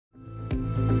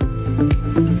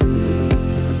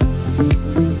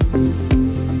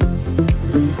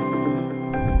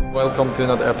welcome to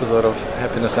another episode of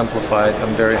Happiness Amplified.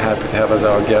 I'm very happy to have as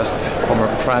our guest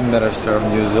former Prime Minister of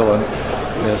New Zealand,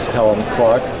 Ms. Helen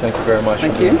Clark. Thank you very much for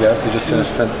being a guest. You just finished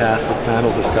a fantastic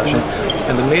panel discussion.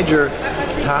 And the major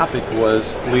topic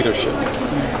was leadership.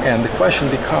 And the question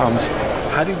becomes,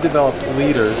 how do you develop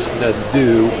leaders that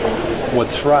do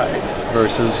what's right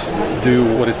versus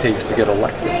do what it takes to get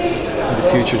elected in the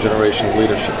future generation of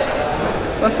leadership?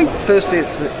 I think firstly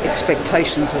it's the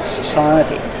expectations of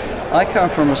society. I come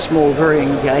from a small, very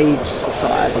engaged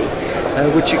society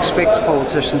which expects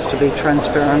politicians to be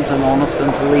transparent and honest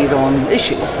and to lead on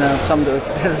issues. Now some do it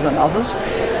better than others,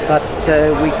 but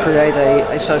we create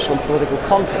a social and political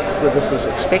context where this is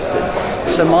expected.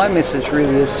 So my message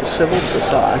really is to civil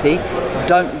society,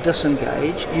 don't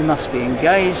disengage, you must be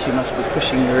engaged, you must be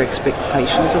pushing your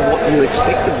expectations of what you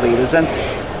expect of leaders. And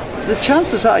the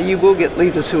chances are you will get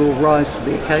leaders who will rise to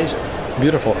the occasion.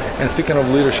 Beautiful. And speaking of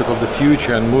leadership of the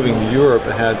future and moving Europe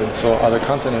ahead and so other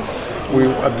continents, we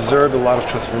observed a lot of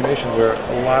transformation where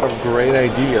a lot of great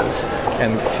ideas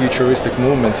and futuristic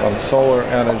movements on solar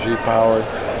energy powered,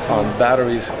 on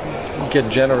batteries get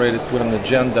generated, put on an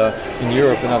agenda in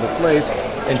Europe and other places,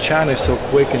 and China is so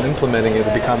quick in implementing it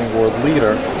and becoming world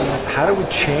leader. How do we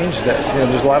change this? You know,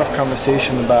 there's a lot of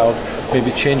conversation about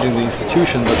maybe changing the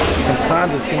institution, but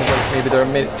sometimes it seems like maybe there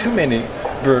are too many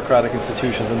bureaucratic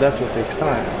institutions, and that's what takes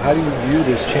time. How do you view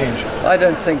this change? I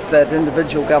don't think that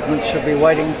individual governments should be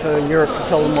waiting for Europe to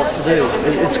tell them what to do.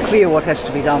 It's clear what has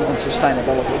to be done on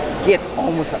sustainability. Get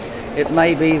on with it. It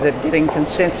may be that getting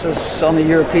consensus on a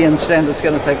European standard is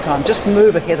going to take time. Just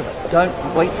move ahead of it.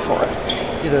 Don't wait for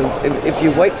it. You know, if you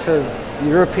wait for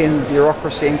European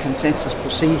bureaucracy and consensus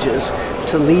procedures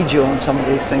to lead you on some of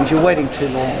these things, you're waiting too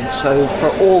long. So for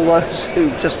all those who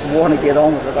just want to get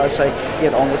on with it, I say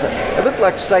get on with it. A bit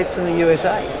like states in the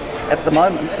USA. At the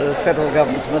moment, the federal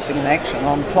government's missing in action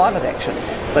on climate action,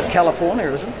 but California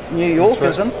isn't, New York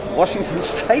isn't, Washington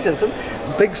State isn't,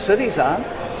 big cities aren't.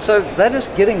 So that is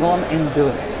getting on and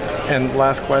doing it. And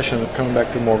last question, coming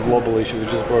back to more global issues,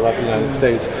 we just brought up the United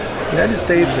States. The United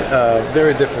States,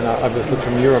 very different obviously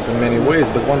from Europe in many ways,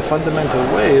 but one fundamental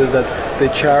way is that they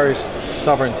cherish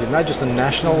sovereignty, not just on a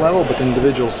national level, but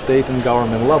individual state and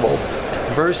government level.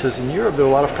 Versus in Europe, there are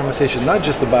a lot of conversations, not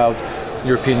just about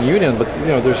European Union, but you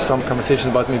know, there's some conversations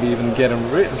about maybe even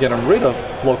getting rid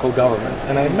of local governments.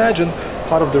 And I imagine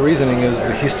part of the reasoning is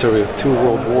the history of 2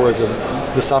 world wars and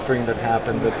the suffering that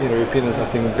happened, that Europeans, I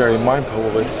think, very mindful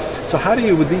of it. So how do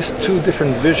you, with these 2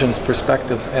 different visions,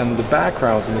 perspectives, and the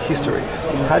backgrounds and the history,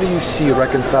 how do you see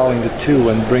reconciling the 2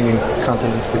 and bringing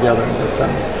continents together in that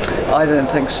sense? I don't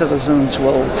think citizens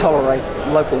will tolerate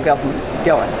local government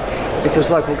going, because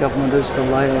local government is the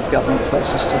layer of government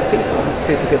closest to the people.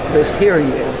 People get the best hearing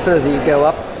there. The further you go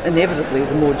up, inevitably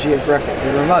the more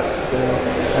geographically remote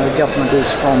government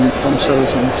is from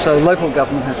citizens. So local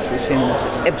government has to be seen as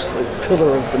an absolute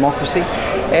pillar of democracy,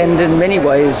 and in many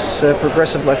ways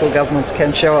progressive local governments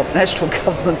can show up national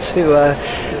governments who are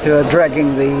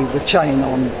dragging the chain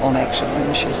on action on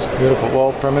issues. Beautiful.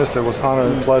 Well, Prime Minister, it was an honor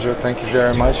and pleasure. Thank you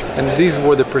very much. And these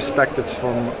were the perspectives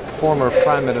from former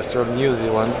Prime Minister of New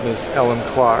Zealand, Ms. Helen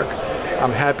Clark.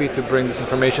 I'm happy to bring this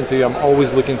information to you. I'm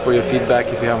always looking for your feedback.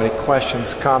 If you have any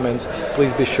questions, comments,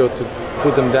 please be sure to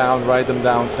put them down, write them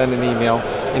down, send an email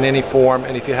in any form.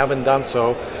 And if you haven't done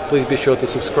so, please be sure to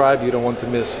subscribe. You don't want to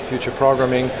miss future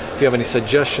programming. If you have any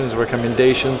suggestions,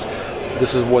 recommendations,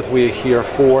 this is what we're here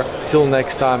for. Till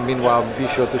next time, meanwhile, be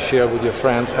sure to share with your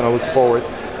friends, and I look forward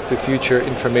to future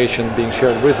information being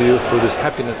shared with you through this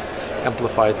Happiness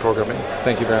Amplified programming.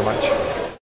 Thank you very much.